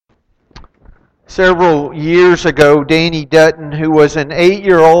Several years ago, Danny Dutton, who was an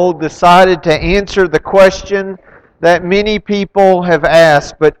 8-year-old, decided to answer the question that many people have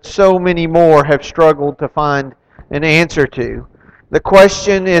asked, but so many more have struggled to find an answer to. The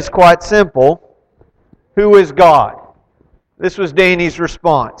question is quite simple: who is God? This was Danny's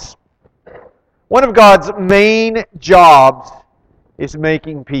response. One of God's main jobs is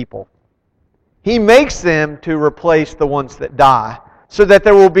making people. He makes them to replace the ones that die, so that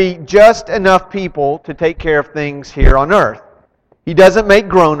there will be just enough people to take care of things here on earth. He doesn't make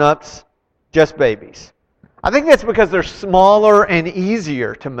grown-ups, just babies. I think that's because they're smaller and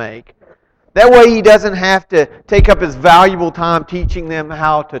easier to make. That way He doesn't have to take up His valuable time teaching them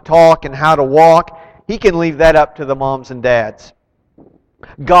how to talk and how to walk. He can leave that up to the moms and dads.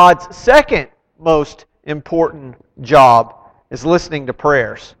 God's second most important job is listening to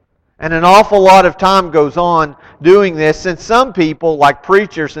prayers. And an awful lot of time goes on doing this, since some people, like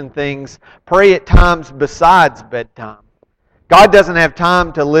preachers and things, pray at times besides bedtime. God doesn't have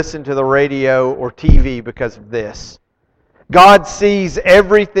time to listen to the radio or TV because of this. God sees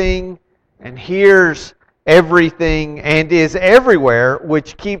everything and hears everything and is everywhere,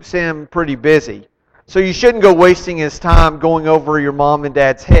 which keeps Him pretty busy. So you shouldn't go wasting His time going over your mom and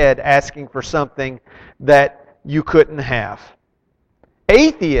dad's head asking for something that you couldn't have.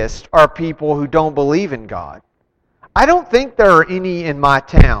 Atheists are people who don't believe in God. I don't think there are any in my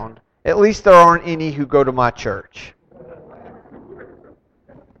town. At least there aren't any who go to my church.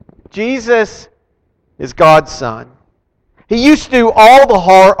 Jesus is God's Son. He used to do all the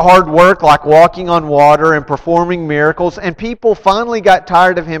hard work, like walking on water and performing miracles, and people finally got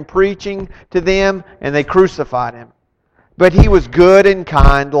tired of Him preaching to them, and they crucified Him. But He was good and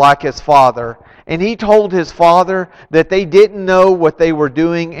kind like His Father, and He told His Father that they didn't know what they were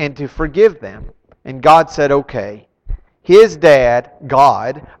doing and to forgive them. And God said, okay. His dad,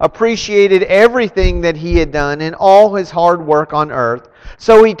 God, appreciated everything that He had done and all His hard work on earth,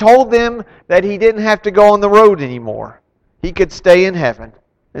 so He told them that He didn't have to go on the road anymore. He could stay in heaven.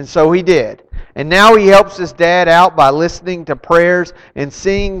 And so He did. And now He helps His dad out by listening to prayers and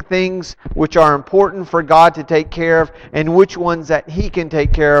seeing things which are important for God to take care of and which ones that He can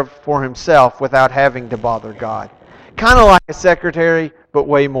take care of for Himself without having to bother God. Kind of like a secretary, but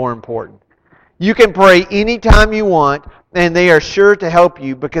way more important. You can pray anytime you want, and they are sure to help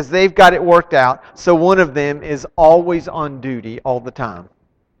you because they've got it worked out, so one of them is always on duty all the time.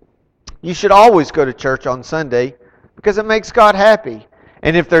 You should always go to church on Sunday because it makes God happy.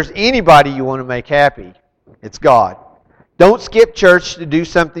 And if there's anybody you want to make happy, it's God. Don't skip church to do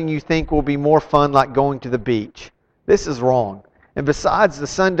something you think will be more fun, like going to the beach. This is wrong. And besides, the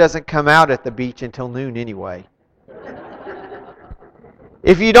sun doesn't come out at the beach until noon anyway.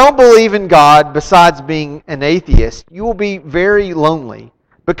 If you don't believe in God, besides being an atheist, you will be very lonely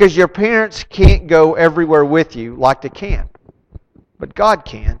because your parents can't go everywhere with you like to camp. But God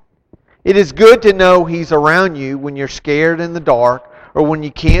can. It is good to know He's around you when you're scared in the dark or when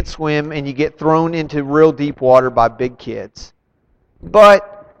you can't swim and you get thrown into real deep water by big kids.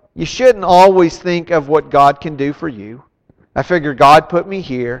 But you shouldn't always think of what God can do for you. I figure God put me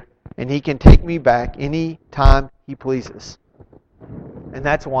here and He can take me back any time He pleases. And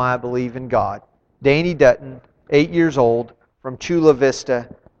that's why I believe in God. Danny Dutton, 8 years old, from Chula Vista,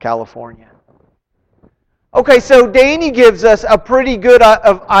 California. Okay, so Danny gives us a pretty good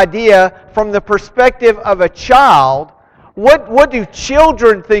idea from the perspective of a child. What do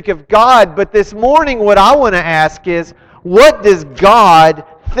children think of God? But this morning what I want to ask is, what does God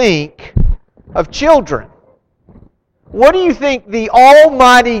think of children? What do you think the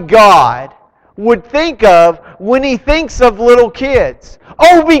Almighty God would think of when He thinks of little kids?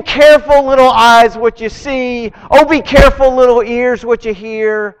 Oh, be careful, little eyes, what you see. Oh, be careful, little ears, what you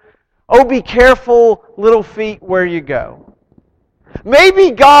hear. Oh, be careful, little feet, where you go. Maybe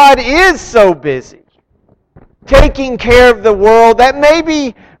God is so busy taking care of the world that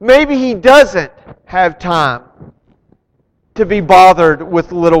maybe He doesn't have time to be bothered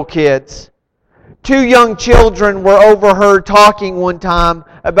with little kids. 2 young children were overheard talking one time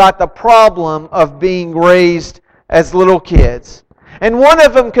about the problem of being raised as little kids. And one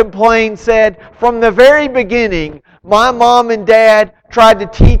of them complained, said, from the very beginning, my mom and dad tried to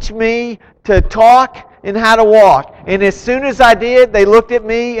teach me to talk and how to walk. And as soon as I did, they looked at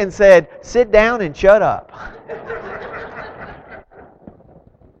me and said, sit down and shut up.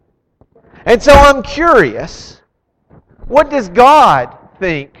 And so I'm curious, what does God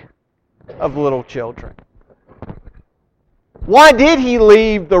think of little children? Why did He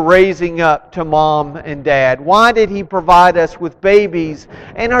leave the raising up to mom and dad? Why did He provide us with babies?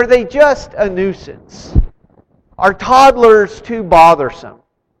 And are they just a nuisance? Are toddlers too bothersome?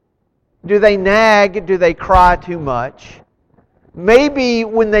 Do they nag? Do they cry too much? Maybe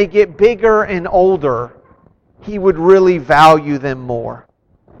when they get bigger and older, He would really value them more.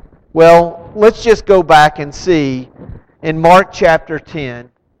 Well, let's just go back and see in Mark chapter 10,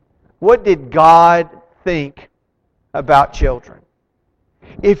 what did God think about children?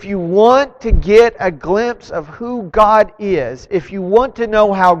 If you want to get a glimpse of who God is, if you want to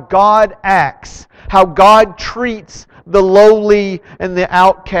know how God acts, how God treats the lowly and the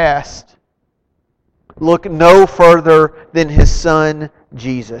outcast, look no further than His Son,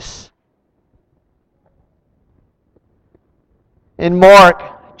 Jesus. In Mark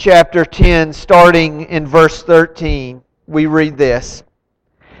chapter 10, starting in verse 13, we read this.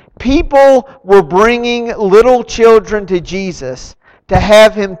 People were bringing little children to Jesus to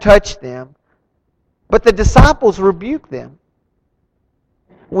have Him touch them, but the disciples rebuked them.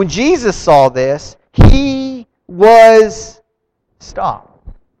 When Jesus saw this, He was stopped.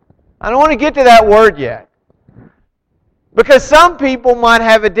 I don't want to get to that word yet, because some people might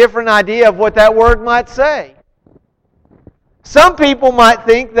have a different idea of what that word might say. Some people might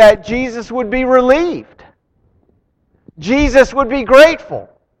think that Jesus would be relieved. Jesus would be grateful.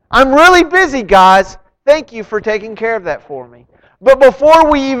 I'm really busy, guys. Thank you for taking care of that for me. But before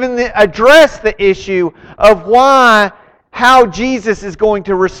we even address the issue of how Jesus is going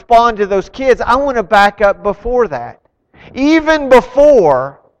to respond to those kids, I want to back up before that. Even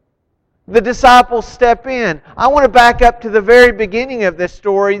before the disciples step in, I want to back up to the very beginning of this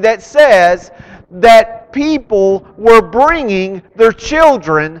story that says that people were bringing their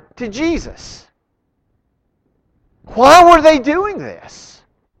children to Jesus. Why were they doing this?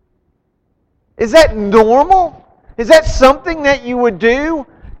 Is that normal? Is that something that you would do?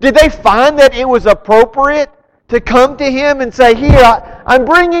 Did they find that it was appropriate to come to Him and say, here, I'm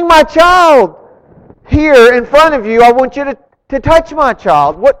bringing my child here in front of you. I want you to touch my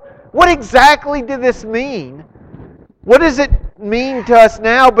child. What exactly did this mean? What does it mean to us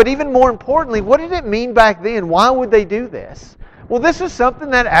now? But even more importantly, what did it mean back then? Why would they do this? Well, this is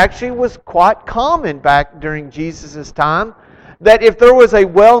something that actually was quite common back during Jesus' time, that if there was a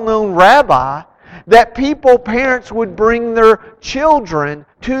well-known rabbi, that parents would bring their children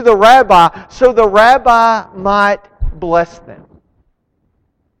to the rabbi so the rabbi might bless them.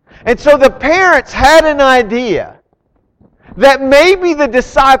 And so the parents had an idea that maybe the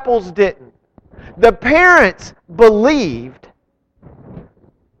disciples didn't. The parents believed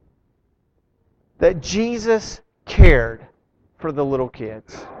that Jesus cared for the little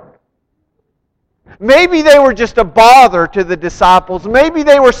kids. Maybe they were just a bother to the disciples. Maybe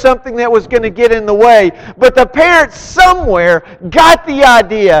they were something that was going to get in the way. But the parents somewhere got the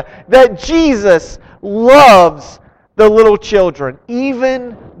idea that Jesus loves the little children,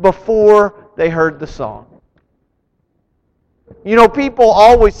 even before they heard the song. You know, people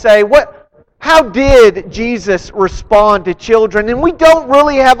always say, how did Jesus respond to children? And we don't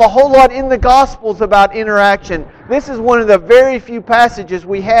really have a whole lot in the Gospels about interaction. This is one of the very few passages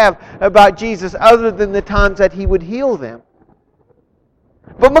we have about Jesus other than the times that He would heal them.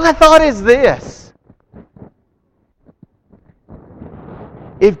 But my thought is this.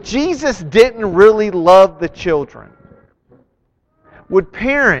 If Jesus didn't really love the children, would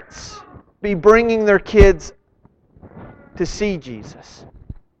parents be bringing their kids to see Jesus?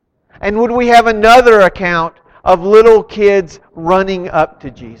 And would we have another account of little kids running up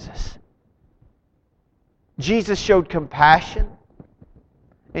to Jesus? Jesus showed compassion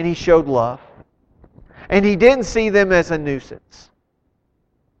and He showed love. And He didn't see them as a nuisance,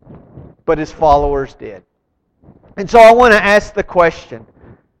 but His followers did. And so I want to ask the question,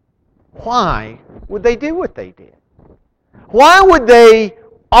 why would they do what they did? Why would they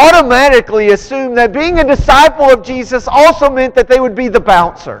automatically assume that being a disciple of Jesus also meant that they would be the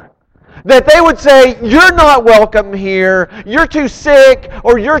bouncer? That they would say, you're not welcome here, you're too sick,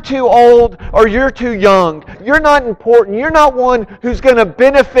 or you're too old, or you're too young. You're not important. You're not one who's going to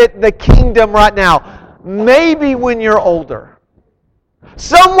benefit the kingdom right now. Maybe when you're older.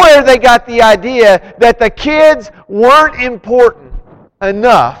 Somewhere they got the idea that the kids weren't important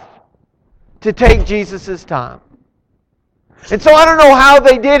enough to take Jesus' time. And so I don't know how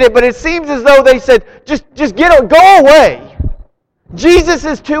they did it, but it seems as though they said, just go away. Jesus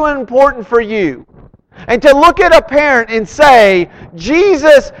is too important for you. And to look at a parent and say,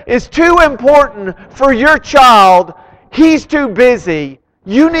 Jesus is too important for your child, he's too busy,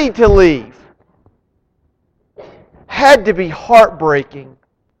 you need to leave, had to be heartbreaking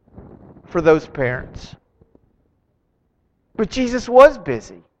for those parents. But Jesus was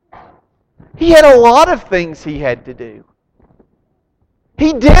busy. He had a lot of things He had to do.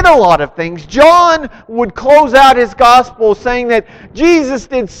 He did a lot of things. John would close out his gospel saying that Jesus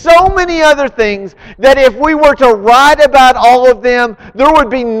did so many other things that if we were to write about all of them, there wouldn't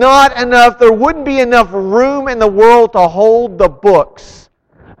be enough room in the world to hold the books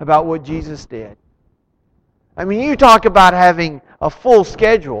about what Jesus did. I mean, you talk about having a full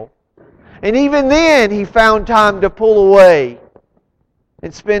schedule. And even then, he found time to pull away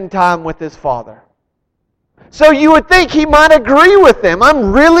and spend time with his Father. So you would think he might agree with them.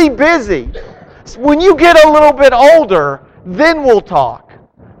 I'm really busy. When you get a little bit older, then we'll talk.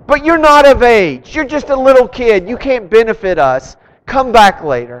 But you're not of age. You're just a little kid. You can't benefit us. Come back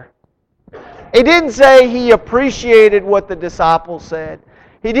later. It didn't say he appreciated what the disciples said.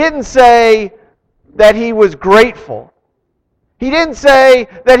 He didn't say that he was grateful. He didn't say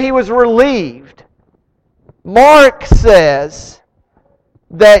that he was relieved. Mark says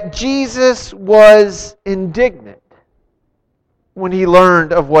that Jesus was indignant when he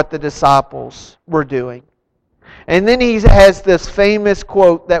learned of what the disciples were doing. And then he has this famous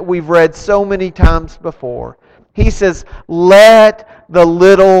quote that we've read so many times before. He says, "Let the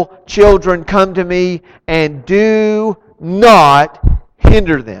little children come to me and do not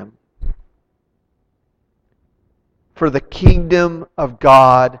hinder them. For the kingdom of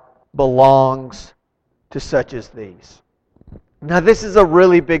God belongs to such as these." Now, this is a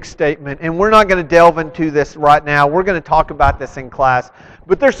really big statement, and we're not going to delve into this right now. We're going to talk about this in class.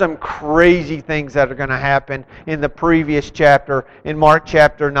 But there's some crazy things that are going to happen in the previous chapter, in Mark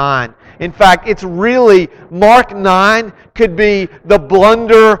chapter 9. In fact, it's really, Mark 9 could be the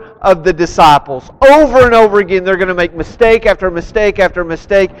blunder of the disciples. Over and over again, they're going to make mistake after mistake after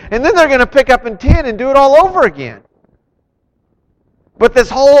mistake, and then they're going to pick up in 10 and do it all over again. But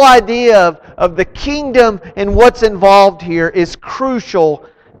this whole idea of the kingdom and what's involved here is crucial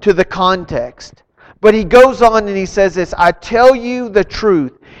to the context. But he goes on and he says this, "I tell you the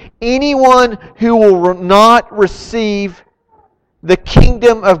truth, anyone who will not receive the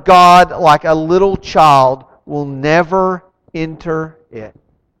kingdom of God like a little child will never enter it."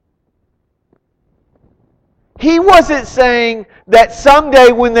 He wasn't saying that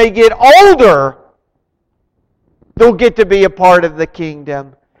someday when they get older, they'll get to be a part of the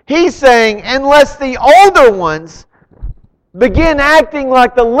kingdom. He's saying, unless the older ones begin acting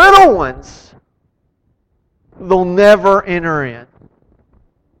like the little ones, they'll never enter in.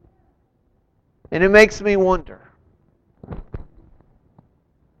 And it makes me wonder,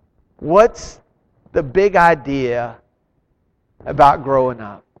 what's the big idea about growing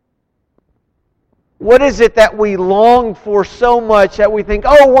up? What is it that we long for so much that we think,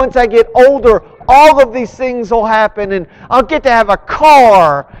 oh, once I get older, all of these things will happen, and I'll get to have a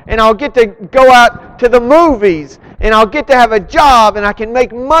car, and I'll get to go out to the movies, and I'll get to have a job, and I can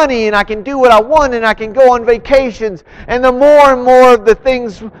make money, and I can do what I want, and I can go on vacations. And the more and more of the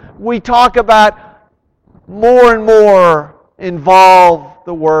things we talk about, more and more involve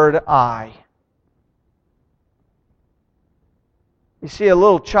the word I. You see, a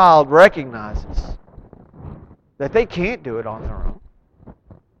little child recognizes that they can't do it on their own.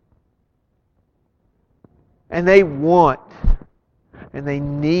 And they want and they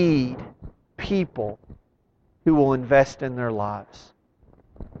need people who will invest in their lives.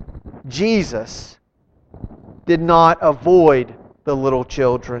 Jesus did not avoid the little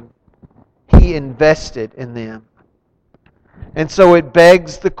children. He invested in them. And so it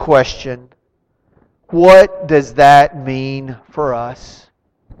begs the question, what does that mean for us?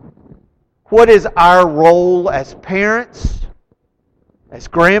 What is our role as parents, as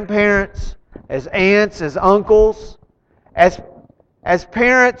grandparents, as aunts, as uncles, as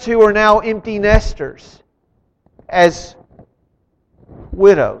parents who are now empty nesters, as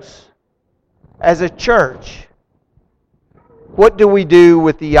widows, as a church? What do we do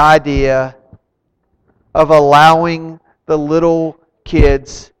with the idea of allowing the little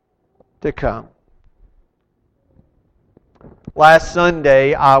kids to come? Last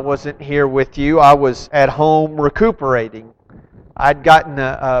Sunday, I wasn't here with you. I was at home recuperating. I'd gotten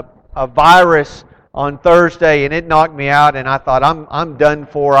a virus on Thursday, and it knocked me out, and I thought, I'm done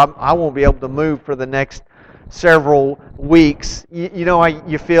for. I won't be able to move for the next several weeks. You know how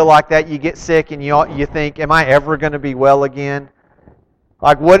you feel like that? You get sick, and you think, am I ever going to be well again?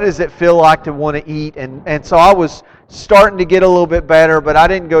 Like, what does it feel like to want to eat? And so I was starting to get a little bit better, but I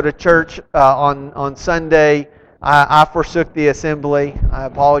didn't go to church on Sunday. I forsook the assembly. I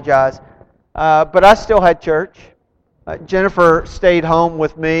apologize. But I still had church. Jennifer stayed home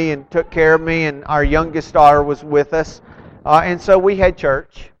with me and took care of me, and our youngest daughter was with us. And so we had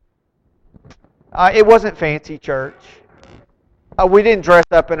church. It wasn't fancy church. We didn't dress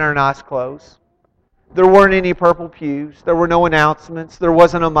up in our nice clothes. There weren't any purple pews. There were no announcements. There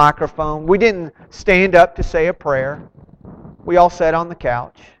wasn't a microphone. We didn't stand up to say a prayer. We all sat on the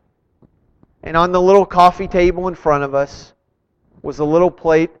couch. And on the little coffee table in front of us was a little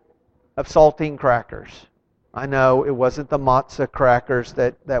plate of saltine crackers. I know it wasn't the matzah crackers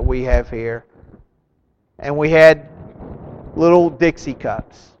that we have here. And we had little Dixie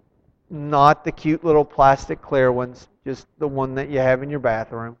cups. Not the cute little plastic clear ones, just the one that you have in your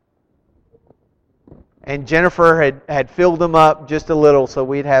bathroom. And Jennifer had filled them up just a little so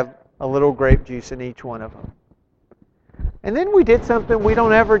we'd have a little grape juice in each one of them. And then we did something we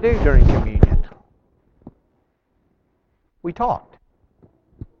don't ever do during communion. We talked.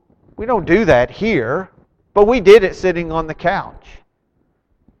 We don't do that here, but we did it sitting on the couch.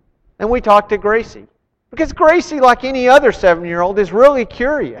 And we talked to Gracie. Because Gracie, like any other 7-year-old, is really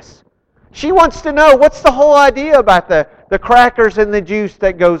curious. She wants to know, what's the whole idea about the crackers and the juice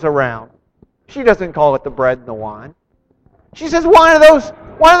that goes around? She doesn't call it the bread and the wine. She says, why do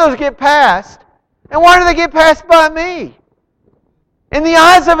those get passed? And why do they get passed by me? In the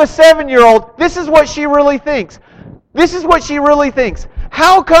eyes of a 7-year-old, this is what she really thinks. This is what she really thinks.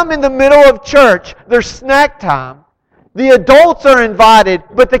 How come in the middle of church, there's snack time, the adults are invited,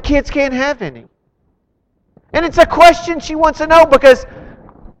 but the kids can't have any? And it's a question she wants to know because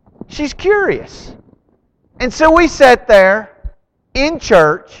she's curious. And so we sat there in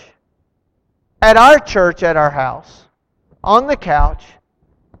church, at our house, on the couch,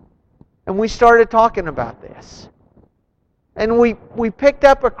 and we started talking about this. And we picked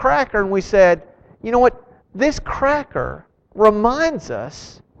up a cracker and we said, you know what? This cracker reminds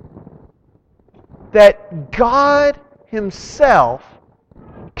us that God Himself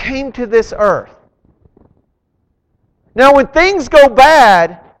came to this earth. Now, when things go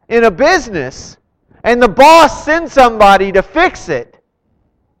bad in a business and the boss sends somebody to fix it,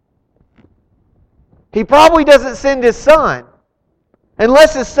 he probably doesn't send his son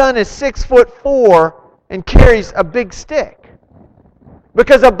unless his son is 6'4" and carries a big stick.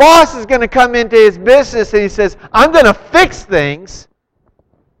 Because a boss is going to come into his business and he says, I'm going to fix things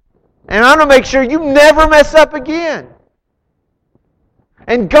and I'm going to make sure you never mess up again.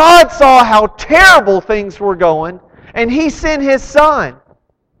 And God saw how terrible things were going and He sent His Son.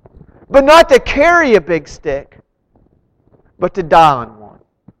 But not to carry a big stick, but to die on one.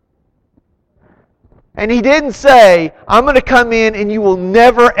 And He didn't say, I'm going to come in and you will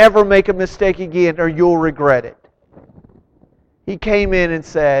never ever make a mistake again or you'll regret it. He came in and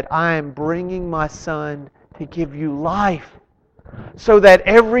said, I am bringing my Son to give you life so that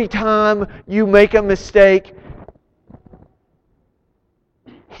every time you make a mistake,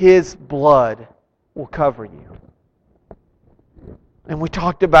 His blood will cover you. And we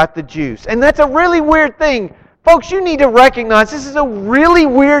talked about the juice. And that's a really weird thing. Folks, you need to recognize this is a really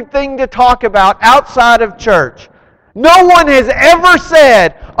weird thing to talk about outside of church. No one has ever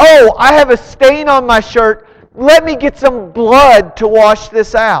said, oh, I have a stain on my shirt. Let me get some blood to wash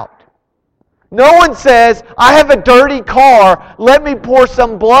this out. No one says, I have a dirty car. Let me pour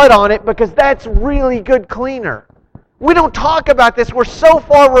some blood on it because that's really good cleaner. We don't talk about this. We're so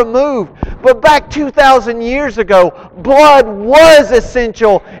far removed. But back 2,000 years ago, blood was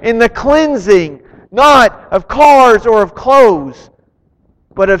essential in the cleansing, not of cars or of clothes,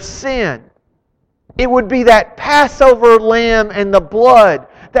 but of sin. It would be that Passover lamb and the blood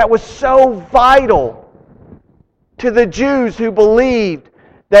that was so vital to the Jews who believed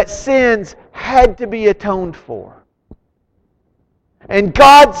that sins had to be atoned for. And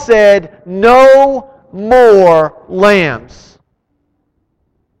God said, no more lambs.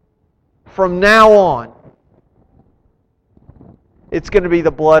 From now on, it's going to be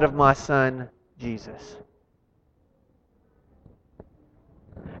the blood of my Son, Jesus.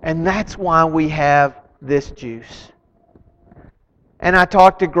 And that's why we have this juice. And I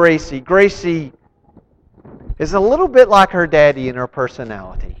talked to Gracie. Gracie is a little bit like her daddy in her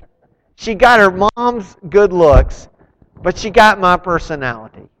personality. She got her mom's good looks, but she got my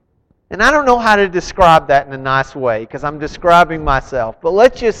personality. And I don't know how to describe that in a nice way because I'm describing myself. But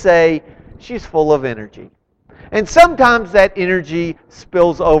let's just say she's full of energy. And sometimes that energy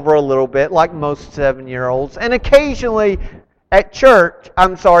spills over a little bit like most 7-year-olds. And occasionally at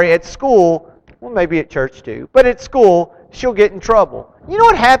school, well maybe at church too, but at school she'll get in trouble. You know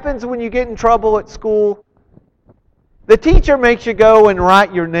what happens when you get in trouble at school? The teacher makes you go and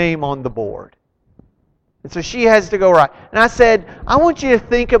write your name on the board. And so she has to go write. And I said, I want you to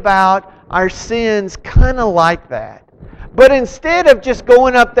think about our sins kind of like that. But instead of just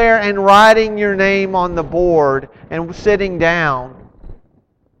going up there and writing your name on the board and sitting down,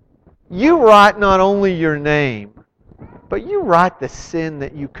 you write not only your name, but you write the sin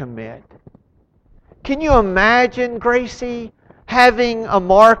that you commit. Can you imagine, Gracie, having a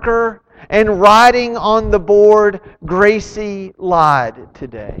marker and writing on the board, Gracie lied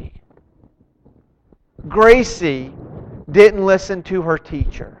today? Gracie didn't listen to her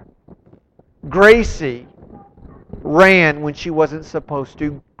teacher. Gracie ran when she wasn't supposed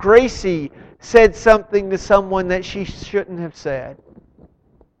to. Gracie said something to someone that she shouldn't have said.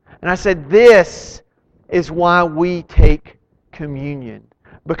 And I said, this is why we take communion.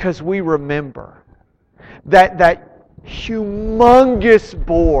 Because we remember that humongous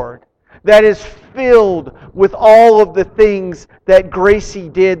board that is filled with all of the things that Gracie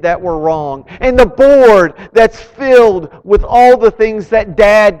did that were wrong. And the board that's filled with all the things that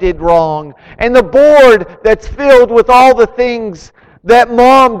Dad did wrong. And the board that's filled with all the things that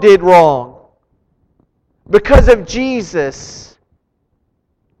Mom did wrong. Because of Jesus,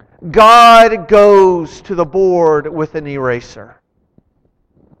 God goes to the board with an eraser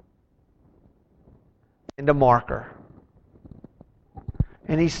and a marker.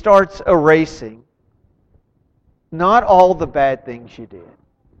 And He starts erasing not all the bad things you did.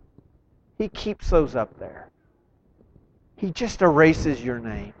 He keeps those up there. He just erases your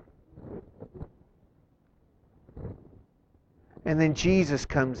name. And then Jesus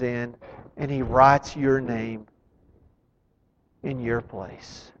comes in and He writes your name in your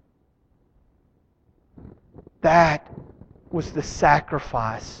place. That was the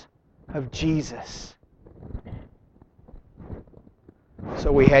sacrifice of Jesus.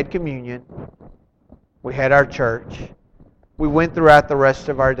 So we had communion. We had our church. We went throughout the rest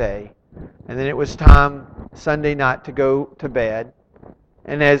of our day. And then it was time Sunday night to go to bed.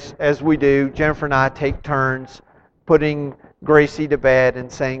 And as we do, Jennifer and I take turns putting Gracie to bed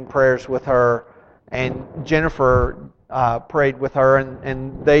and saying prayers with her. And Jennifer prayed with her,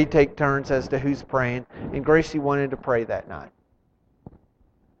 and they take turns as to who's praying. And Gracie wanted to pray that night.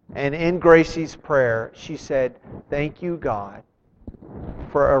 And in Gracie's prayer, she said, "Thank you, God,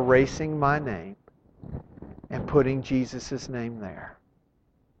 for erasing my name and putting Jesus' name there."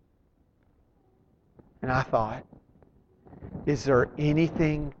 And I thought, is there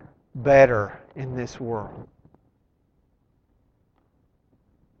anything better in this world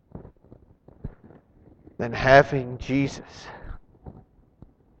than having Jesus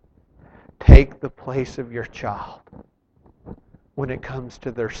take the place of your child when it comes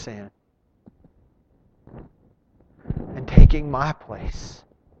to their sin? And taking my place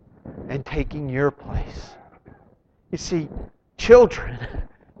and taking your place. You see, children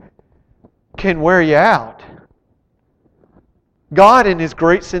can wear you out. God, in His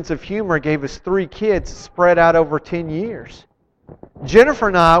great sense of humor, gave us 3 kids spread out over 10 years. Jennifer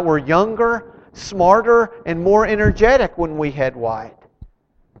and I were younger, smarter, and more energetic when we had Wyatt.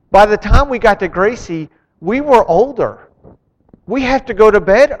 By the time we got to Gracie, we were older. We have to go to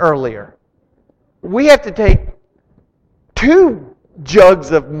bed earlier. We have to take 2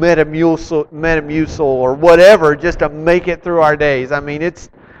 jugs of Metamucil or whatever just to make it through our days. I mean, it's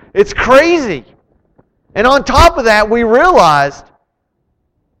crazy. And on top of that, we realized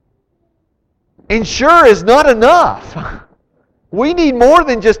Ensure is not enough. We need more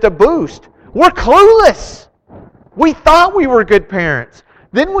than just a boost. We're clueless. We thought we were good parents.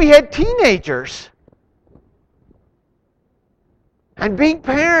 Then we had teenagers. And being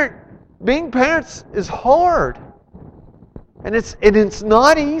parents is hard. And it's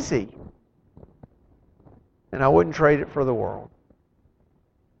not easy. And I wouldn't trade it for the world.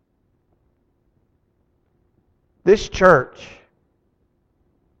 This church,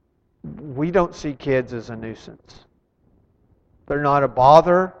 we don't see kids as a nuisance. They're not a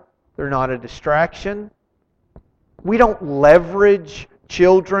bother. They're not a distraction. We don't leverage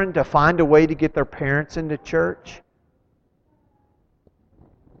children to find a way to get their parents into church.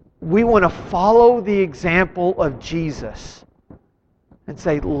 We want to follow the example of Jesus and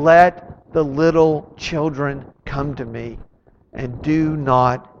say, let the little children come to me and do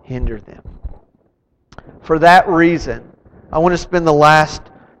not hinder them. For that reason, I want to spend the last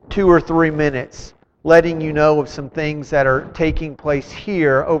 2 or 3 minutes letting you know of some things that are taking place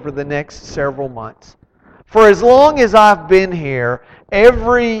here over the next several months. For as long as I've been here,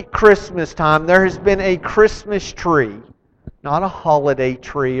 every Christmas time there has been a Christmas tree. Not a holiday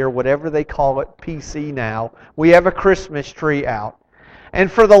tree or whatever they call it PC now. We have a Christmas tree out.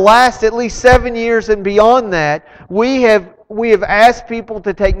 And for the last at least 7 years and beyond that, we have asked people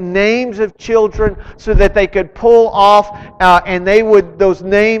to take names of children so that they could pull off, and those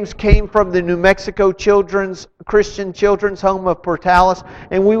names came from the New Mexico Christian Children's Home of Portales,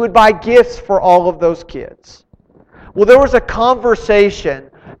 and we would buy gifts for all of those kids. Well, there was a conversation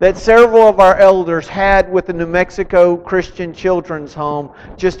that several of our elders had with the New Mexico Christian Children's Home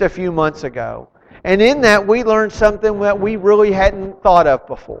just a few months ago. And in that, we learned something that we really hadn't thought of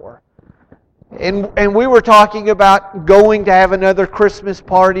before. And we were talking about going to have another Christmas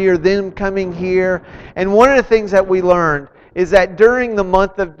party or them coming here. And one of the things that we learned is that during the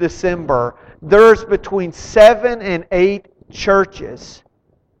month of December, there's between 7 and 8 churches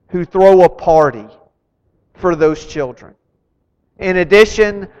who throw a party for those children. In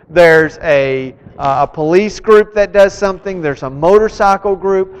addition, there's a police group that does something. There's a motorcycle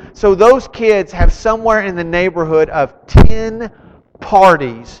group. So those kids have somewhere in the neighborhood of 10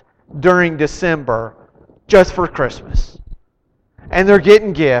 parties during December just for Christmas. And they're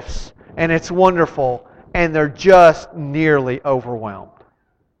getting gifts, and it's wonderful, and they're just nearly overwhelmed.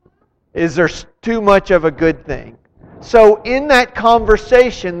 Is there too much of a good thing? So in that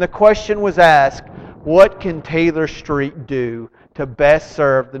conversation, the question was asked, what can Taylor Street do to best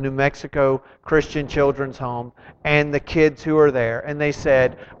serve the New Mexico Christian Children's Home and the kids who are there? And they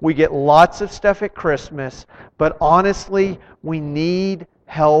said, we get lots of stuff at Christmas, but honestly, we need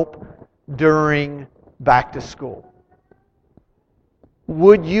help during back to school.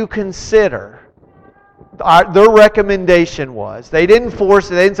 Would you consider, their recommendation was, they didn't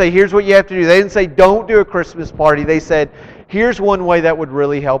force it, they didn't say, here's what you have to do. They didn't say, don't do a Christmas party. They said, here's one way that would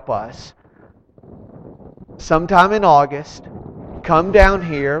really help us. Sometime in August, come down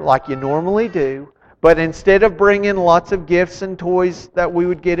here like you normally do, but instead of bringing lots of gifts and toys that we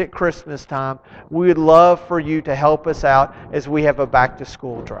would get at Christmas time, we would love for you to help us out as we have a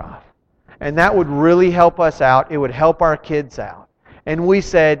back-to-school drive. And that would really help us out. It would help our kids out. And we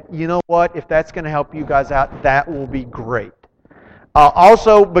said, you know what? If that's going to help you guys out, that will be great.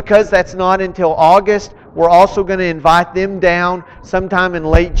 Also, because that's not until August, we're also going to invite them down sometime in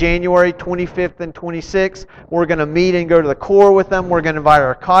late January, 25th and 26th. We're going to meet and go to the core with them. We're going to invite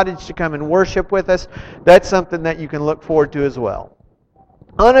our cottage to come and worship with us. That's something that you can look forward to as well.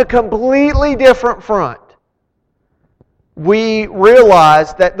 On a completely different front, we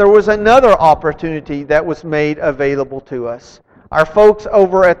realized that there was another opportunity that was made available to us. Our folks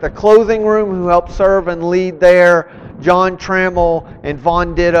over at the clothing room who help serve and lead there, John Trammell and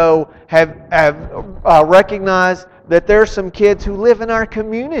Von Ditto, have recognized that there are some kids who live in our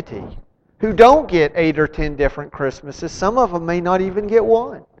community who don't get 8 or 10 different Christmases. Some of them may not even get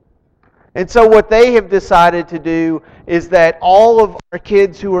one. And so what they have decided to do is that all of our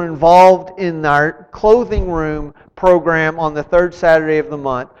kids who are involved in our clothing room program on the third Saturday of the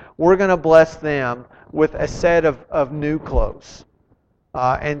month, we're going to bless them with a set of new clothes.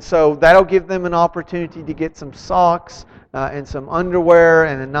 And so that'll give them an opportunity to get some socks and some underwear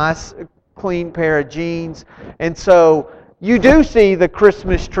and a nice clean pair of jeans. And so you do see the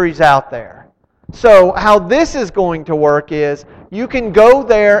Christmas trees out there. So how this is going to work is you can go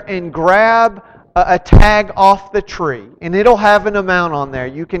there and grab a tag off the tree, and it'll have an amount on there.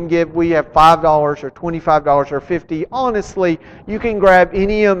 You can give, we have $5 or $25 or $50. Honestly, you can grab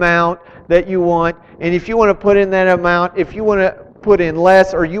any amount that you want, and if you want to put in that amount, if you want to put in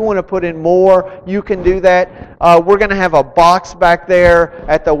less or you want to put in more, you can do that. We're going to have a box back there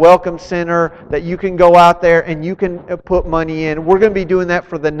at the Welcome Center that you can go out there and you can put money in. We're going to be doing that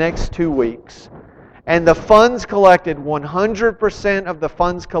for the next 2 weeks. And the funds collected, 100% of the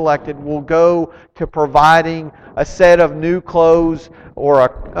funds collected will go to providing a set of new clothes or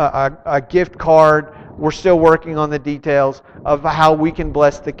a gift card. We're still working on the details of how we can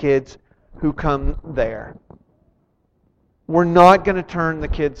bless the kids who come there. We're not going to turn the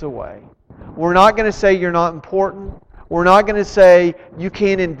kids away. We're not going to say you're not important. We're not going to say you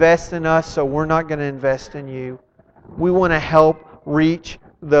can't invest in us, so we're not going to invest in you. We want to help reach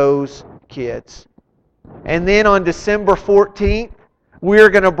those kids. And then on December 14th, we're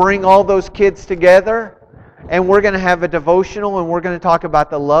going to bring all those kids together and we're going to have a devotional and we're going to talk about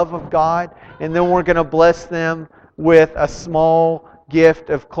the love of God, and then we're going to bless them with a small gift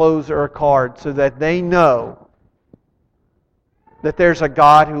of clothes or a card so that they know that there's a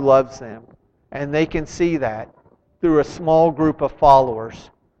God who loves them, and they can see that through a small group of followers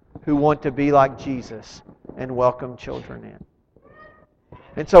who want to be like Jesus and welcome children in.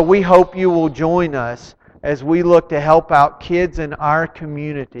 And so we hope you will join us as we look to help out kids in our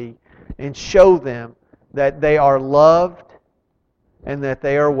community and show them that they are loved and that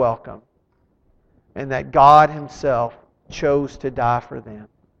they are welcome and that God Himself chose to die for them.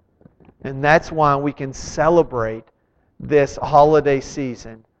 And that's why we can celebrate this holiday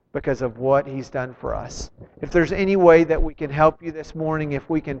season, because of what He's done for us. If there's any way that we can help you this morning, if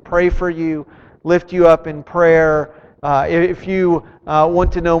we can pray for you, lift you up in prayer, if you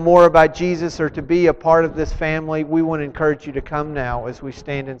want to know more about Jesus or to be a part of this family, we want to encourage you to come now as we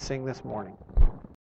stand and sing this morning.